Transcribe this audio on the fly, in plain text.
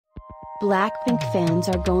Blackpink fans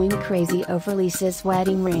are going crazy over Lisa's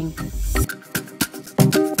wedding ring.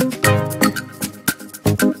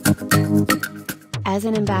 As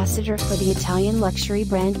an ambassador for the Italian luxury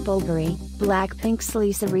brand Bulgari, Blackpink's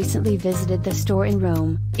Lisa recently visited the store in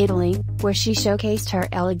Rome, Italy, where she showcased her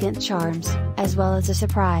elegant charms, as well as a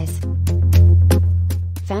surprise.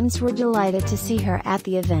 Fans were delighted to see her at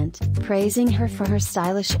the event, praising her for her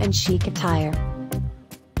stylish and chic attire.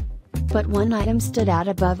 But one item stood out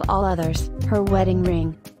above all others: her wedding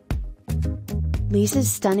ring.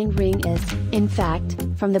 Lisa's stunning ring is, in fact,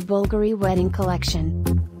 from the Bulgari wedding collection.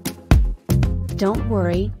 Don't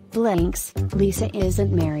worry, blanks, Lisa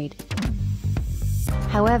isn't married.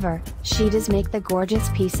 However, she does make the gorgeous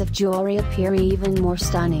piece of jewelry appear even more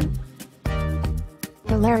stunning.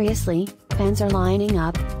 Hilariously, fans are lining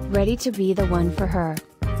up, ready to be the one for her.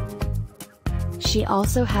 She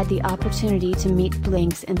also had the opportunity to meet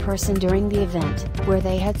Blinks in person during the event, where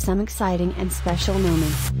they had some exciting and special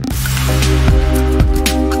moments.